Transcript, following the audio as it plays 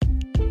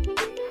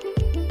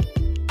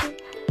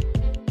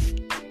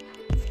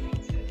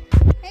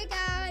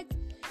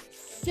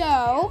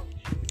So,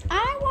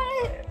 I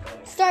want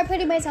to start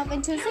putting myself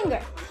into a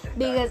singer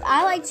because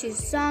I like to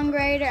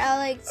songwriter, I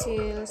like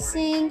to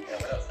sing.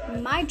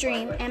 My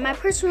dream and my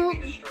personal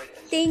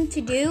thing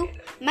to do,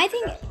 my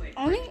thing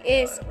only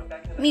is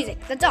music.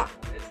 That's all.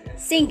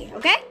 Singing,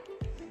 okay?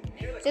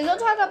 So don't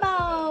talk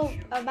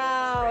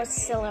about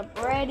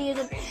celebrities.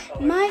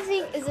 My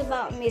thing is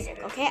about music,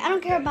 okay? I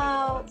don't care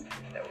about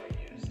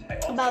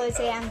let's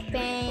say I'm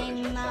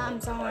famous, I'm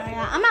something like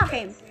that. I'm not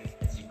famous.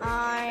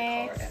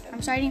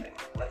 I'm starting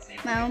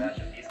my own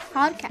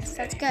podcast.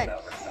 That's good.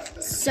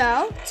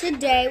 So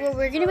today what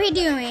we're gonna be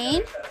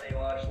doing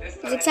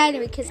is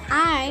exciting because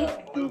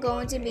I am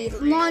going to be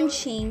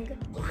launching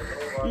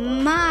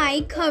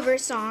my cover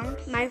song,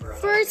 my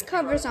first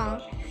cover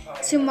song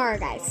tomorrow,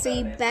 guys. So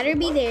you better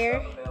be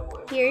there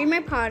hearing my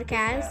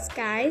podcast,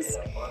 guys.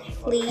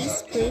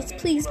 Please.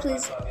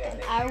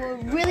 And I will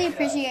really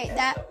appreciate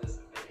that.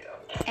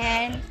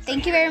 And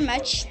thank you very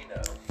much.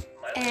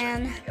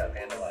 And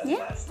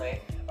yeah,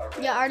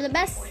 you are the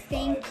best.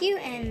 Thank you,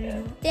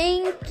 and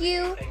thank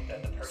you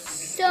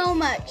so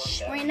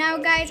much. Right now,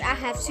 guys, I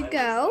have to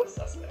go.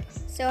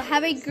 So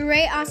have a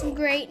great, awesome,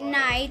 great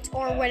night,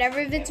 or whatever,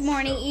 if it's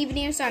morning,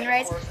 evening, or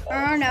sunrise,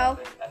 or no,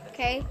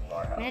 okay?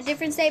 I'm in a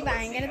different state, but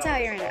I ain't gonna tell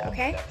you right now,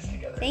 okay?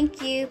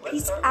 Thank you.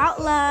 Peace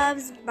out,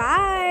 loves.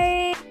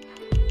 Bye.